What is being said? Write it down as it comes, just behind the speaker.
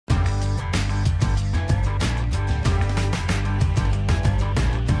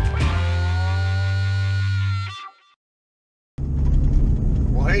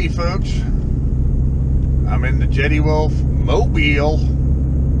Alrighty, folks. I'm in the JETTYWOLF mobile,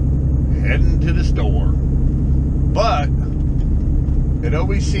 heading to the store. But it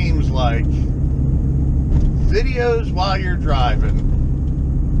always seems like videos while you're driving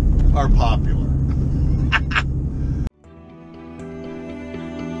are popular.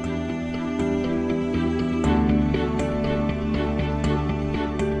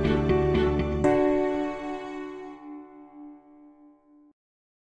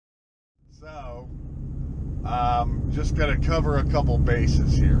 So, just going to cover a couple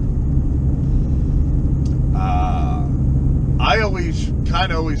bases here. I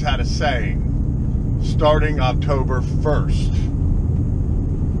always had a saying, starting October 1st,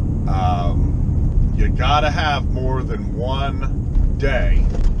 you got to have more than one day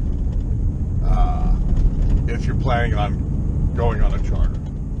if you're planning on going on a charter.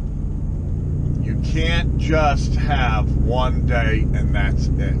 You can't just have one day and that's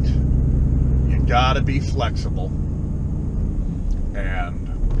it. You gotta be flexible. And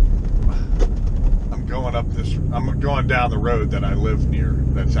I'm going down the road that I live near,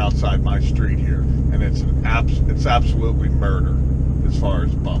 that's outside my street here, and it's absolutely murder as far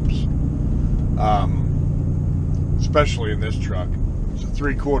as bumps. Especially in this truck. It's a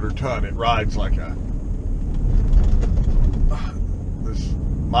 3/4 ton. It rides like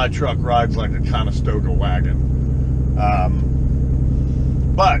my truck rides like a Conestoga wagon.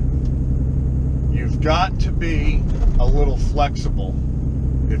 But you've got to be a little flexible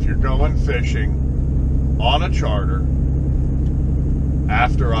if you're going fishing on a charter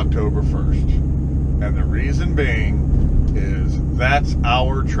after October 1st. And the reason being is that's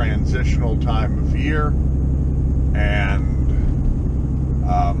our transitional time of year, and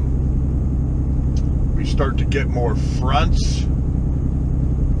we start to get more fronts.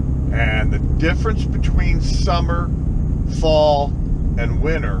 And the difference between summer, fall, and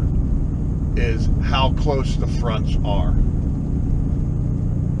winter is how close the fronts are.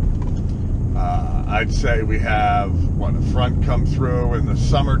 I'd say we have a front come through in the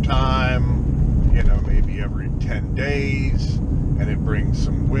summertime, maybe every 10 days, and it brings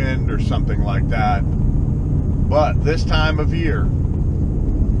some wind or something like that. But this time of year,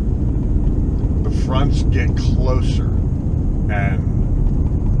 the fronts get closer,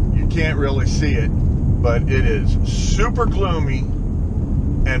 and you can't really see it, but it is super gloomy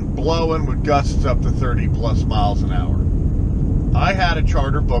and blowing with gusts up to 30 plus miles an hour. I had a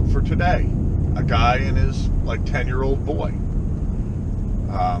charter booked for today. A guy and his 10-year-old boy.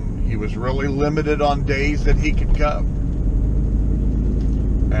 He was really limited on days that he could go.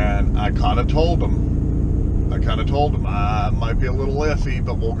 And I kind of told him, I might be a little iffy,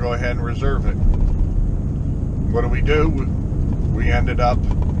 but we'll go ahead and reserve it. What do? We ended up,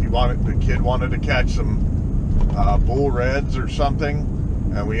 the kid wanted to catch some bull reds or something,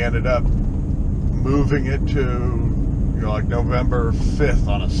 and we ended up moving it to November 5th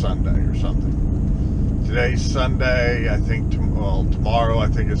on a Sunday or something. Today's Sunday, I think, tomorrow I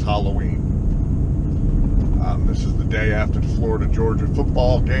think is Halloween. This is the day after the Florida-Georgia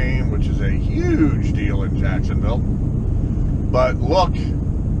football game, which is a huge deal in Jacksonville. But look,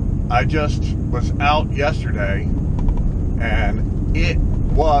 I just was out yesterday, and it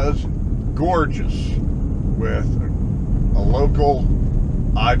was gorgeous with a local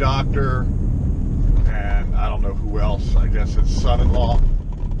eye doctor, and I don't know who else, I guess his son-in-law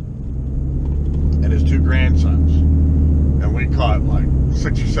and his 2 grandsons. And we caught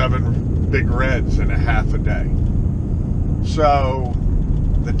 6 or 7 big reds in a half a day. So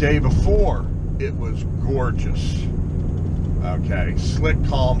the day before, it was gorgeous. Okay, slick,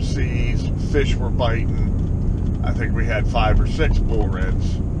 calm seas, fish were biting. I think we had 5 or 6 bull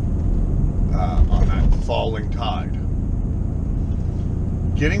reds on that falling tide.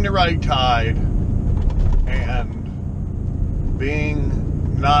 Getting the right tide and being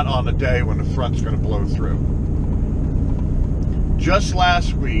not on a day when the front's going to blow through. Just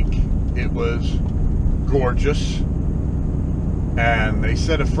last week, it was gorgeous, and they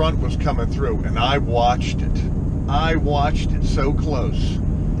said a front was coming through, and I watched it. I watched it so close,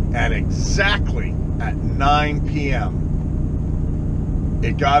 and exactly at 9 p.m.,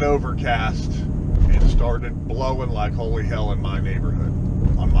 it got overcast and started blowing like holy hell in my neighborhood,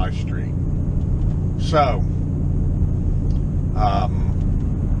 on my street. So,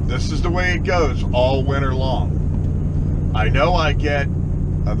 this is the way it goes all winter long. I know I get,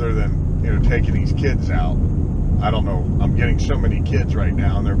 other than, taking these kids out, I don't know, I'm getting so many kids right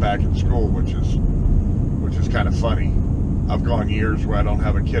now, and they're back in school, which is kind of funny. I've gone years where I don't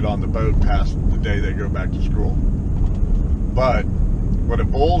have a kid on the boat past the day they go back to school. But what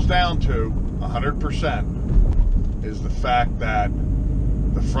it boils down to, 100%, is the fact that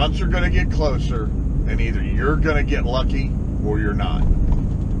The fronts are going to get closer, and either you're going to get lucky or you're not.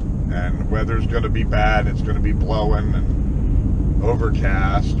 And the weather's going to be bad. It's going to be blowing and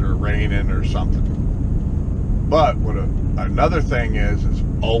overcast or raining or something. But another thing is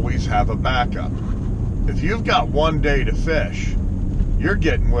always have a backup. If you've got one day to fish, you're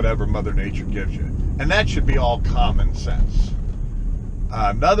getting whatever Mother Nature gives you. And that should be all common sense.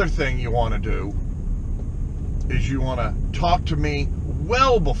 Another thing you want to do is you want to talk to me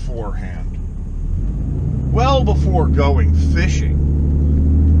well beforehand. Well before going fishing.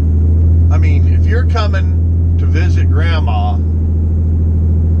 I mean, if you're coming to visit Grandma,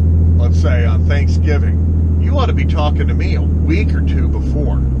 let's say on Thanksgiving, you ought to be talking to me a week or two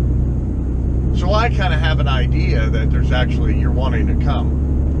before. So I kind of have an idea that there's actually, you're wanting to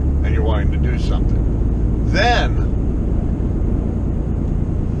come and you're wanting to do something. Then,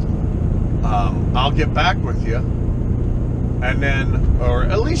 I'll get back with you, and then, or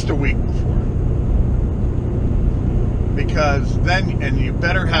at least a week before. Because then, and you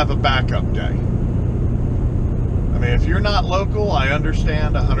better have a backup day. I mean, if you're not local, I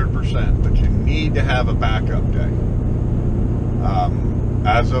understand 100%, but you need to have a backup day.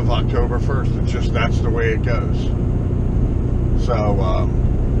 As of October 1st, it's just, that's the way it goes. So,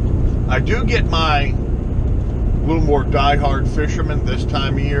 I do get my little more diehard fishermen this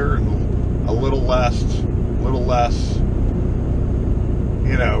time of year, and a little less,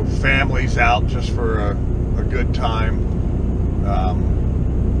 you know, families out just for a good time.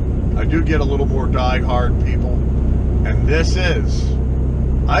 I do get a little more diehard people, and this is,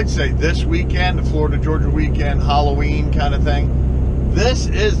 I'd say this weekend, the Florida-Georgia weekend, Halloween kind of thing, this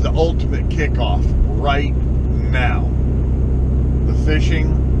is the ultimate kickoff right now. The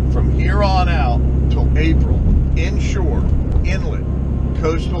fishing from here on out till April, inshore, inlet,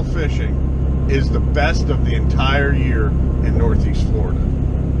 coastal fishing is the best of the entire year in Northeast Florida.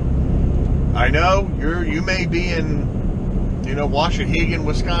 I know you may be in, you know, Waukegan,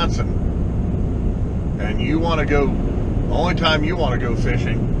 Wisconsin, and you want to go, the only time you want to go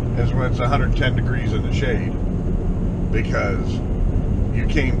fishing is when it's 110 degrees in the shade, because you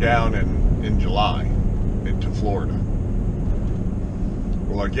came down in July into Florida.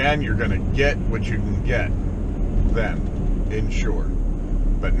 Well, again, you're going to get what you can get then inshore.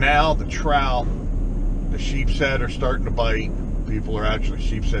 But now the trout, the sheepshead are starting to bite. People are actually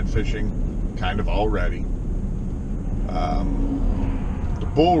sheepshead fishing kind of already. The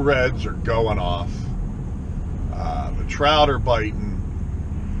bull reds are going off. The trout are biting.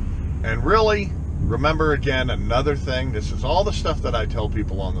 And really, remember again, another thing, this is all the stuff that I tell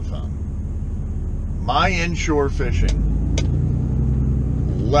people on the phone. My inshore fishing,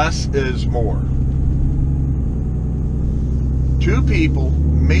 less is more. 2 people,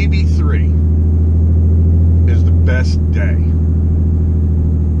 maybe 3, is the best day.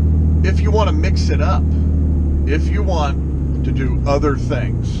 If you want to mix it up, if you want to do other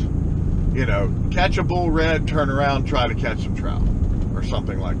things, you know, catch a bull red, turn around, try to catch some trout, or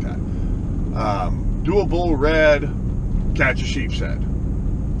something like that. Do a bull red, catch a sheepshead.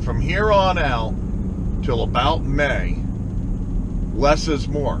 From here on out till about May, less is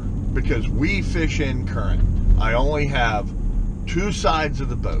more, because we fish in current. I only have 2 sides of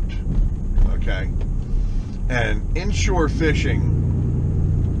the boat, okay? And inshore fishing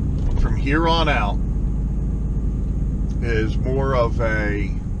from here on out is more of a,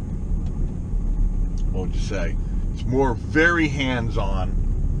 what would you say? It's more very hands-on.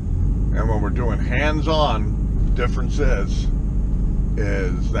 And when we're doing hands-on, the difference is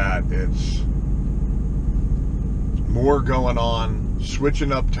that it's more going on,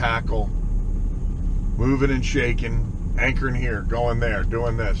 switching up tackle, moving and shaking, anchoring here, going there,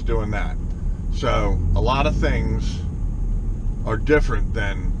 doing this, doing that. So a lot of things are different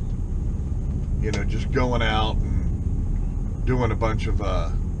than, you know, just going out and doing a bunch of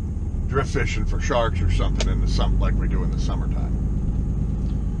drift fishing for sharks or something in the like we do in the summertime.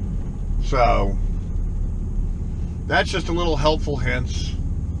 So that's just a little helpful hints.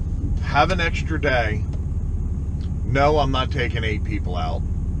 Have an extra day. No, I'm not taking 8 people out.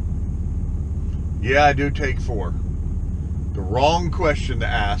 Yeah, I do take 4. The wrong question to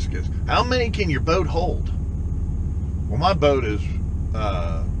ask is, how many can your boat hold? Well, my boat is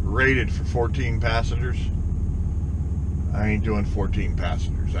rated for 14 passengers. I ain't doing 14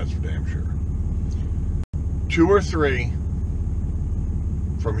 passengers, that's for damn sure. 2 or 3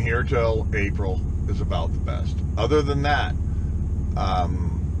 from here till April is about the best. Other than that,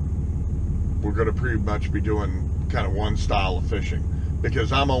 we're going to pretty much be doing kind of one style of fishing,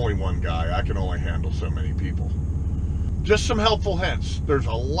 because I'm only one guy. I can only handle so many people. Just some helpful hints. There's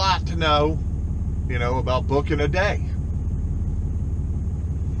a lot to know, you know, about booking a day.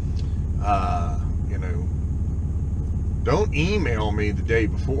 You know, don't email me the day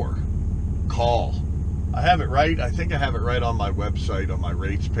before. Call. I have it right. I think I have it right on my website, on my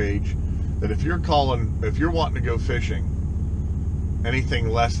rates page, that if you're wanting to go fishing anything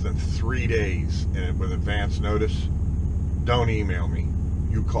less than 3 days with advance notice, don't email me.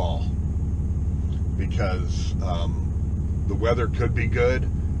 You call. Because the weather could be good,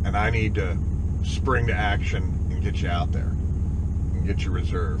 and I need to spring to action and get you out there and get you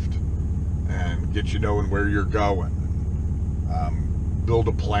reserved and get you knowing where you're going. Build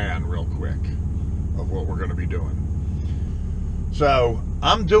a plan real quick of what we're going to be doing. So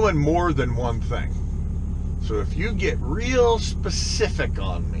I'm doing more than one thing. So if you get real specific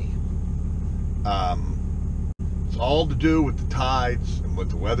on me, it's all to do with the tides and what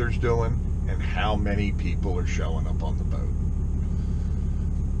the weather's doing and how many people are showing up on the boat.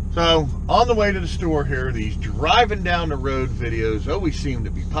 So on the way to the store here, these driving down the road videos always seem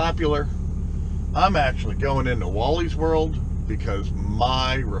to be popular. I'm actually going into Wally's World because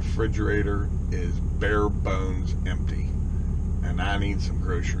my refrigerator is bare bones empty and I need some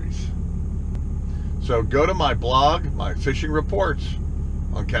groceries. So go to my blog, my fishing reports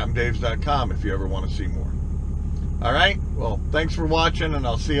on CaptDaves.com if you ever want to see more. All right, well, thanks for watching, and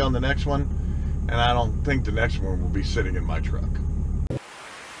I'll see you on the next one. And I don't think the next one will be sitting in my truck.